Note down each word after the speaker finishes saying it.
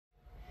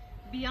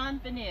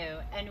Bienvenue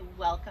and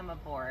welcome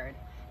aboard.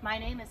 My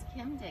name is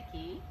Kim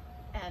Dickey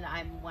and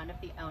I'm one of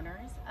the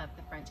owners of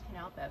the French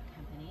Canal Boat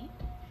Company.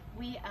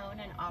 We own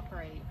and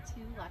operate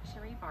 2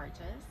 luxury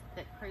barges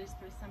that cruise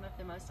through some of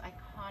the most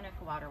iconic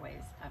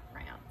waterways of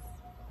France.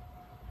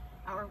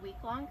 Our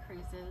week-long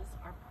cruises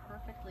are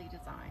perfectly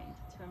designed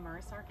to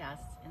immerse our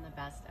guests in the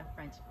best of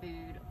French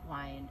food,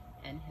 wine,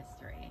 and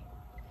history.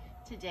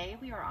 Today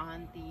we are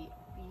on the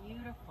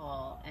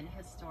beautiful and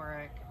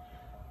historic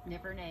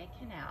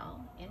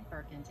Canal in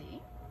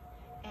Burgundy,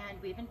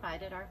 and we've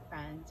invited our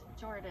friend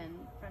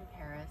Jordan from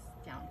Paris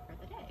down for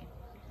the day.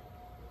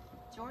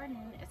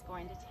 Jordan is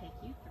going to take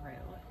you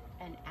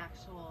through an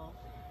actual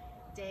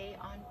day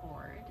on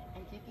board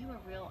and give you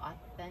a real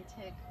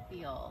authentic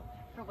feel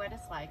for what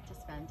it's like to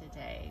spend a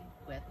day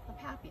with Le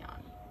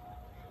Papillon.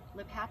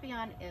 Le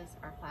Papillon is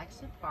our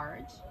flagship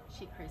barge.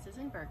 She cruises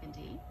in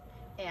Burgundy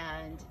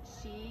and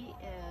she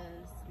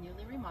is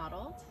newly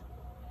remodeled,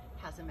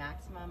 has a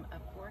maximum of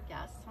 4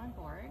 guests on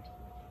board,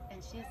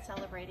 and she is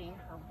celebrating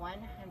her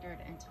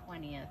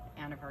 120th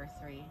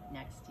anniversary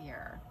next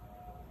year.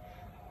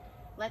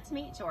 Let's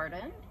meet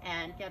Jordan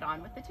and get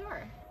on with the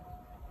tour.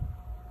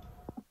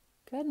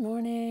 Good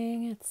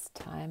morning, it's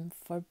time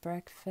for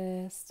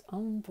breakfast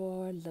on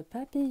board Le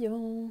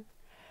Papillon.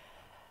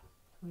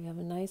 We have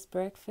a nice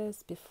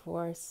breakfast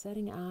before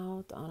setting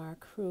out on our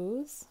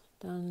cruise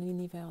down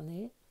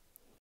l'Hivernet.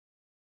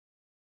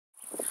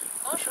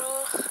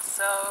 Bonjour!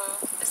 So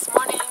this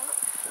morning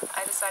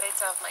I decided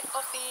to have my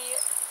coffee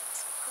and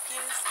some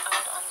cookies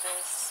out on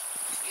this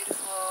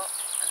beautiful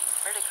and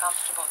really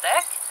comfortable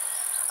deck.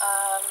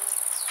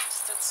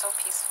 Just so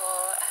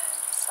peaceful, and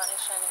the sun is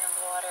shining on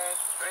the water,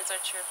 birds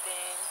are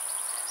chirping,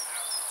 and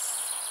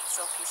it's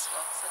so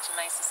peaceful. Such a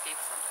nice escape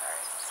from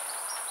Paris.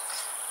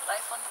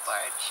 Life on the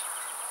barge.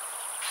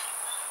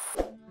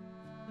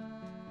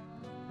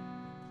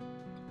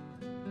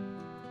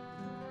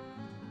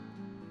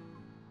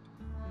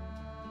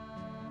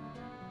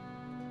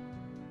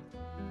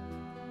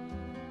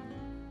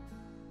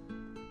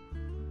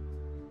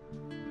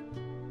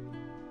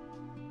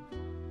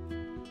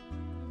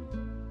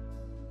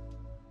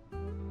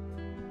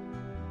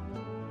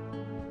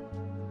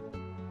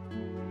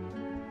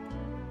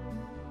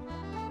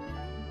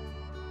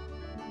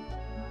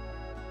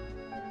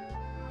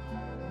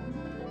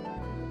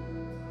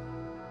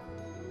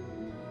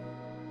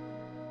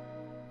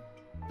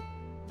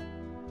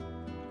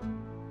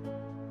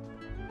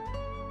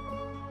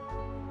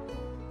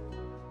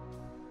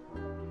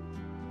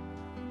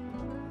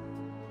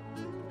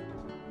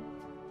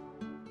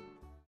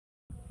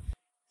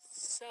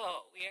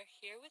 So, we are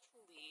here with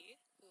Lee,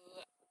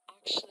 who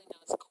actually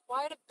knows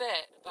quite a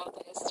bit about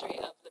the history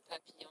of Le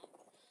Papillon.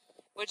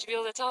 Would you be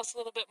able to tell us a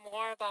little bit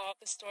more about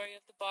the story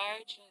of the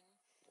barge and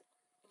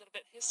a little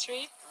bit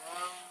history?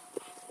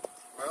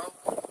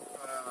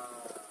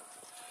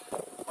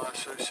 My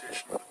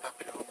association with the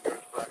Papillon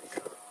goes back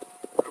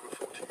over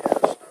 40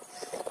 years now.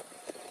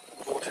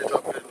 Bought it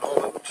up in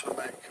Holland to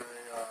make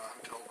a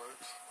hotel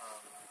boat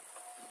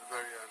in the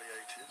very early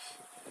 80s.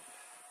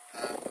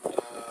 And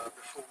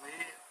before me,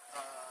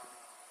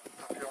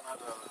 Papillon had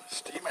a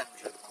steam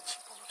engine once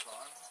upon a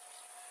time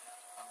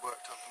and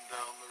worked up and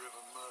down the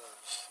river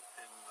Meuse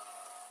in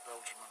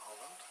Belgium and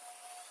Holland.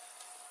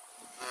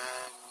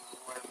 Then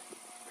when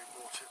we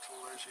bought it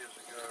all those years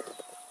ago,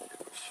 it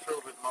was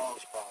filled with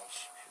Mars bars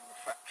from a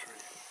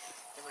factory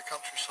in the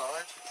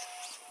countryside,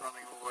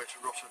 running all the way to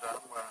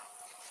Rotterdam, where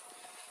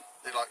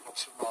they like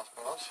lots of Mars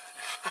bars.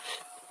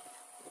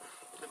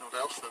 Don't know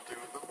what else they'll do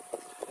with them.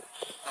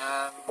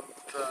 And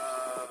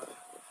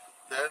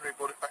then we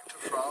brought it back to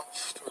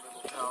France, to a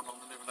little town on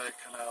the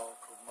Canal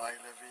called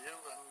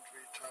Mailleville, and we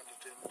turned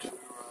it into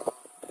the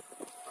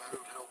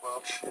hotel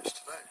barge she is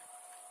today.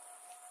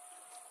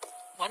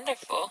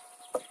 Wonderful.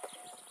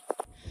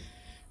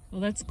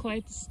 Well, that's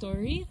quite the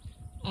story.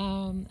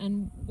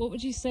 And what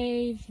would you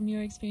say from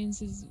your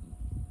experiences,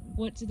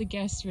 what do the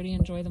guests really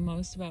enjoy the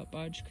most about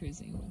barge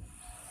cruising?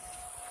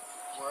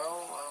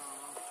 Well,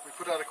 we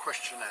put out a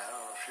questionnaire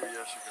a few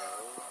years ago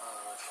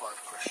with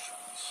 5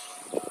 questions.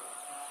 And,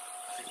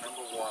 I think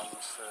number 1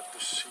 said the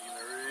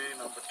scenery,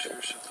 number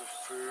 2 said the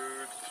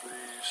food, 3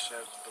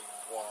 said the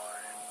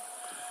wine,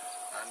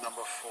 and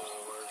number 4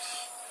 was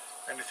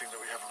anything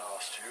that we haven't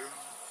asked you.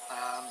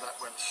 And that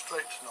went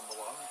straight to number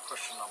 1,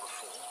 question number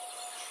 4.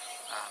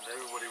 And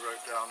everybody wrote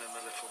down in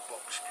the little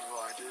box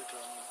provided.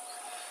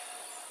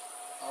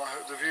 I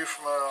hope the view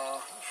from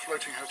our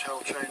floating hotel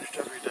changed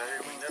every day.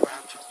 We never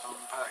had to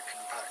unpack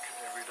and pack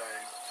every day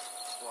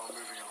while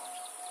moving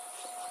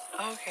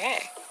along.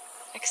 Okay,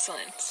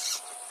 excellent.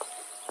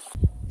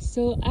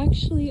 So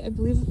actually, I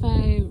believe if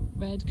I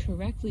read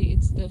correctly,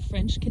 it's the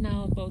French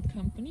Canal Boat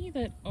Company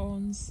that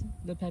owns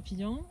the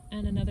Papillon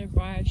and another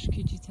barge.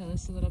 Could you tell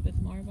us a little bit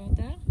more about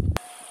that?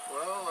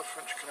 Well, the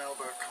French Canal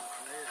Boat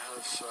Company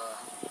has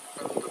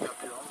owned the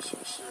Papillon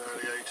since the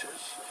early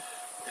 80s.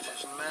 It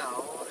is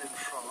now, in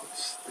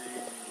France,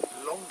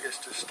 the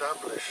longest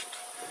established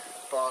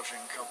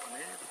barging company.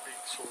 It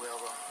beats all the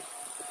other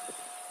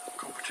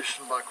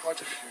competition by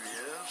quite a few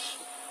years.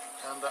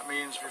 And that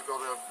means we've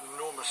got an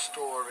enormous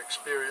store of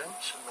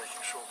experience in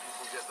making sure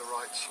people get the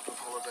right sort of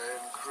holiday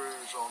and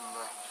cruise on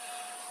the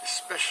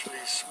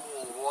especially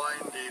small,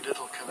 windy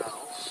little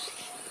canals.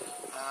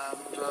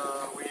 And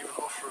we even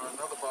offer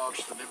another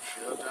barge, the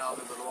Nymphia, down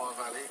in the Loire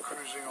Valley,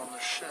 cruising on the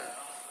Cher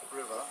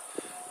River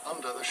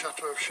under the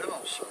Chateau of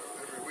Chenonceau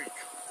every week.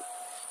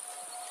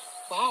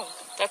 Wow,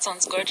 that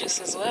sounds gorgeous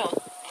as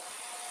well.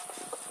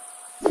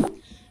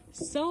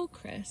 So,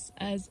 Chris,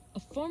 as a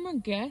former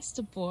guest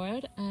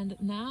aboard and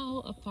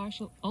now a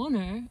partial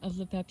owner of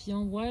Le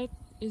Papillon, what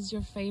is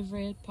your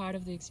favorite part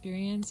of the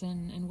experience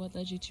and what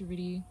led you to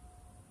really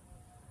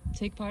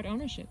take part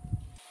ownership?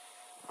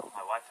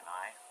 My wife and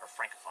I are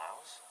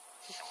Francophiles,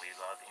 and we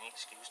love any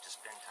excuse to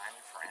spend time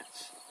in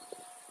France.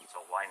 So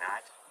why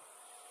not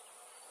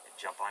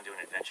jump onto an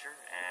adventure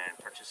and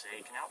purchase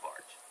a canal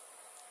barge?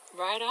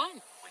 Right on.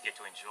 We get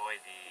to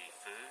enjoy the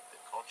food, the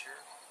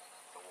culture,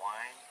 the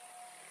wine,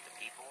 the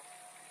people.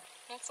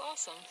 That's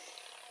awesome.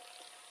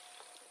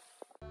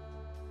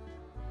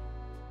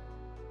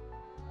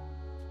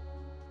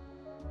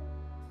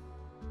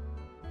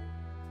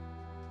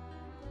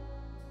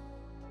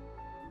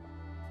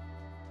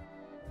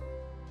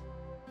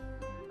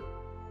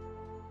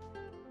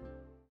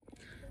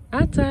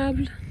 À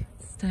table.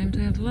 It's time to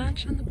have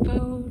lunch on the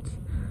boat.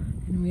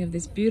 And we have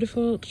this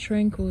beautiful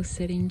tranquil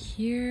setting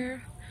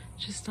here,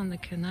 just on the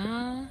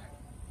canal,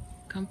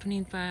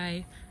 accompanied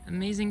by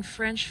amazing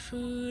French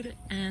food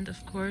and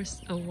of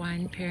course a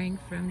wine pairing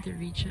from the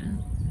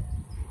region.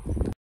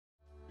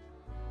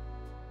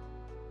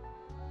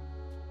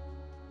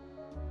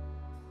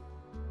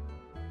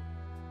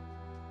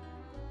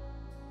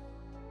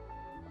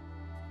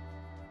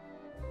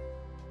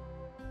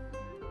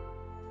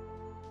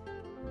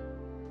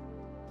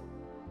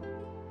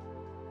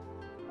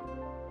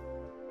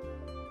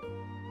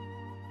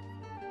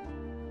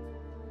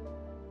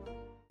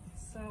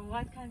 So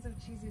what kinds of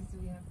cheeses do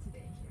we have today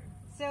here?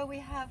 So we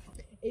have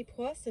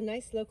Époisse, a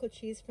nice local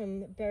cheese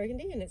from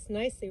Burgundy, and it's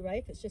nicely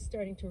ripe. It's just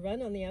starting to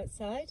run on the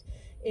outside.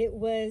 It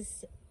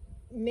was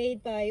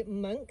made by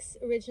monks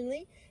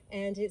originally,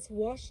 and it's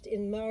washed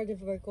in Mar de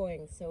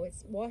Bourgogne. So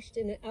it's washed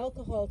in an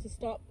alcohol to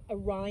stop a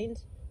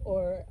rind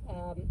or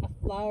a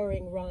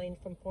flowering rind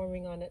from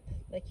forming on it,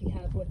 like you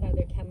have with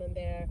either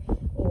camembert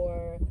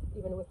or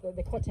even with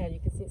the Crottin. You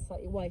can see it's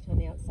slightly white on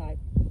the outside.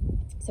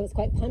 So it's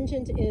quite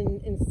pungent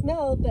in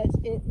smell, but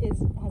it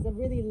has a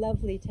really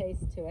lovely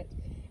taste to it.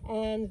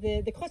 And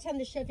the Crottin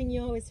de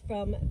Chavignon is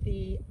from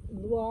the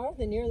Loire,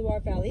 the near Loire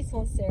Valley,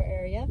 Sancerre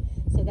area.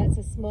 So that's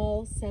a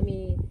small,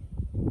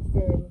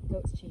 semi-firm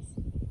goat's cheese.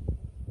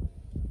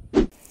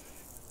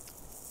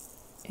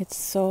 It's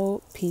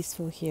so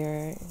peaceful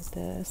here.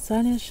 The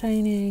sun is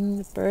shining,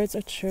 the birds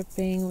are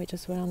chirping. We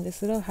just went on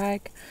this little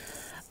hike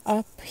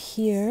up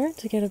here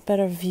to get a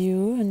better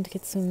view and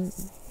get some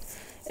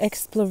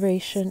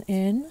exploration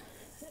in,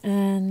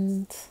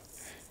 and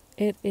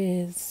it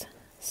is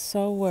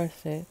so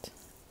worth it.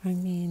 I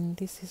mean,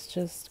 this is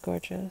just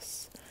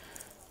gorgeous.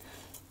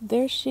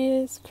 There she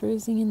is,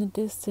 cruising in the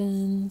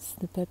distance,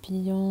 the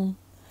Papillon.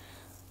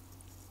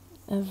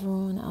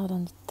 Everyone out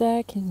on the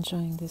deck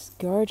enjoying this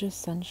gorgeous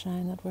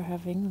sunshine that we're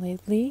having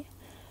lately,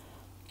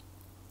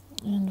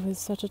 and with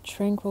such a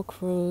tranquil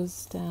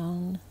cruise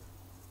down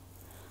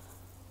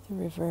the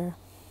river.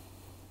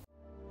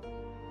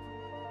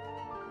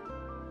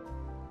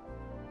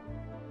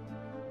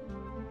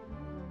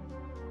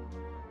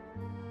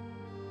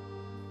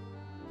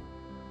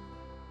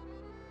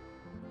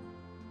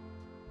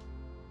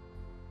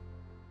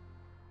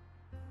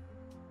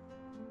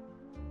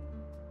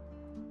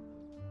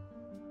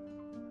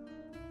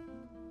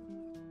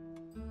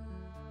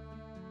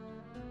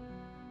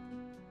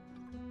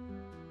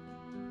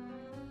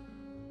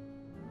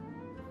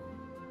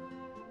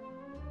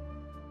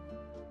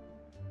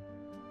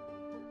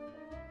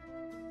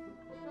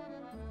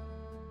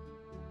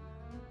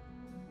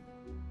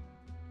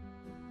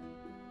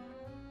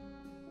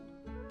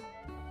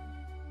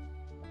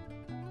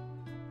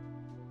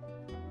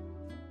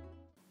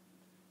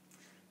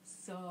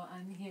 So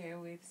I'm here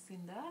with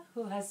Cinda,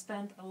 who has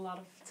spent a lot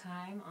of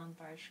time on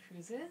barge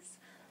cruises,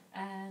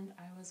 and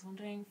I was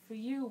wondering, for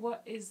you,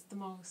 what is the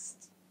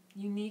most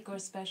unique or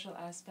special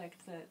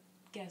aspect that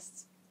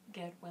guests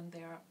get when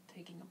they are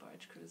taking a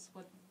barge cruise?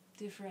 What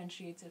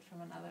differentiates it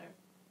from another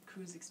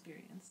cruise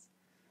experience?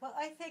 What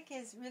I think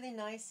is really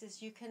nice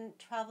is you can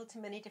travel to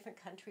many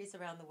different countries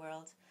around the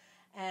world,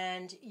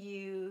 and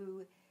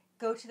you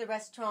go to the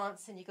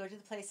restaurants and you go to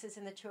the places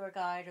in the tour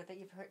guide or that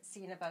you've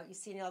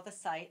seen all the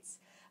sites,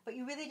 but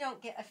you really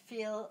don't get a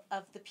feel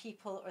of the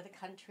people or the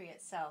country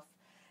itself.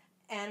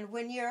 And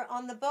when you're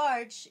on the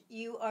barge,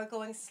 you are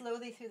going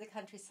slowly through the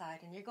countryside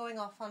and you're going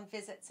off on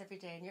visits every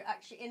day and you're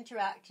actually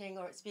interacting,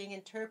 or it's being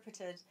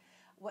interpreted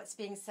what's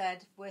being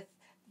said with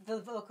the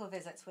local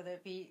visits, whether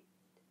it be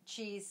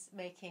cheese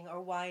making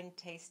or wine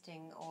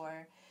tasting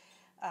or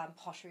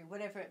pottery,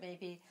 whatever it may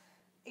be.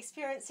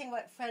 experiencing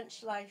what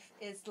French life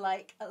is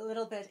like a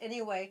little bit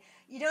anyway.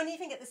 You don't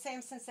even get the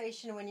same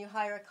sensation when you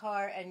hire a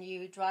car and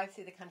you drive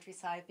through the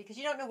countryside, because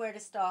you don't know where to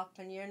stop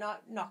and you're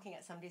not knocking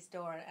at somebody's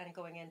door and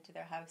going into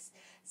their house.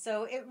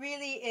 So it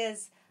really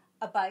is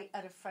a bite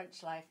out of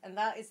French life, and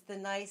that is the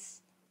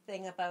nice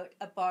thing about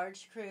a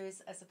barge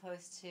cruise as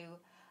opposed to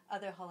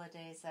other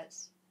holidays that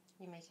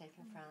you may take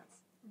in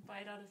France.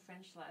 Bite out of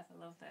French life,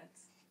 I love that.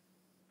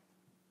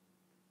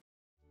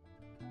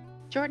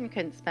 Jordan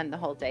couldn't spend the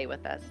whole day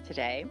with us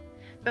today,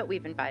 but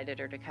we've invited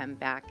her to come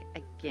back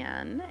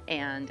again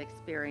and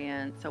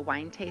experience a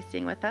wine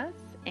tasting with us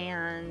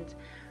and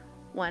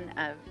one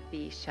of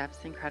the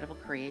chef's incredible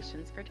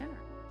creations for dinner.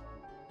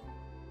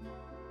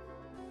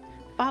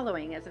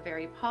 Following is a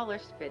very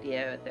polished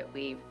video that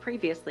we've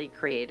previously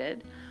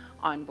created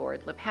on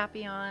board Le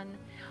Papillon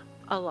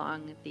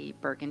along the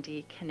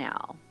Burgundy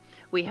Canal.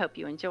 We hope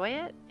you enjoy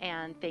it,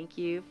 and thank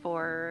you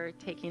for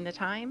taking the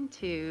time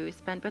to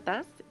spend with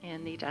us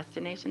in the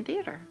Destination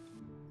Theater.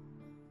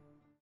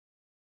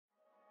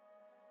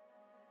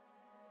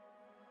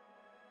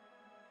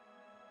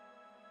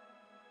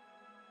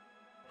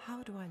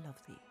 How do I love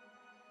thee?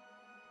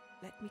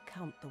 Let me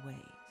count the ways.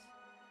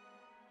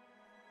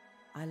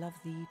 I love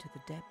thee to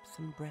the depth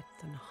and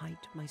breadth and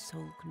height my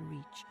soul can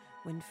reach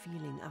when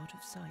feeling out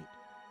of sight,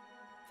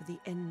 for the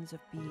ends of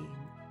being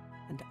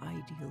and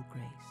ideal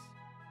grace.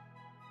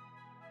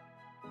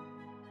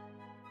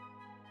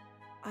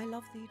 I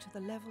love thee to the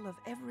level of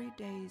every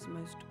day's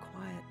most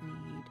quiet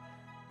need,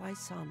 by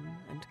sun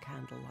and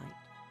candlelight.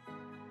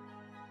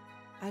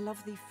 I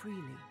love thee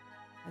freely,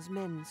 as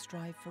men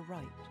strive for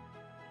right.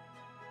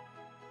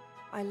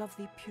 I love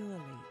thee purely,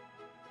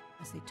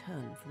 as they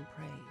turn from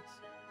praise.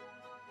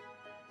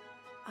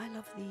 I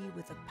love thee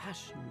with a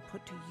passion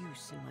put to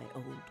use in my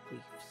old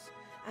griefs,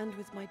 and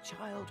with my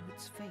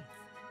childhood's faith.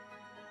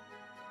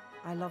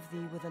 I love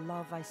thee with a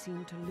love I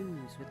seem to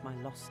lose with my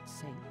lost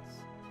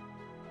saints.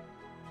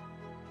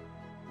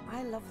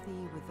 I love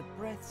thee with the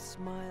breath,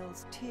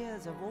 smiles,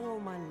 tears of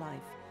all my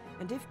life,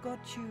 and if God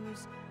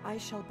choose, I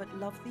shall but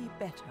love thee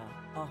better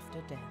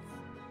after death.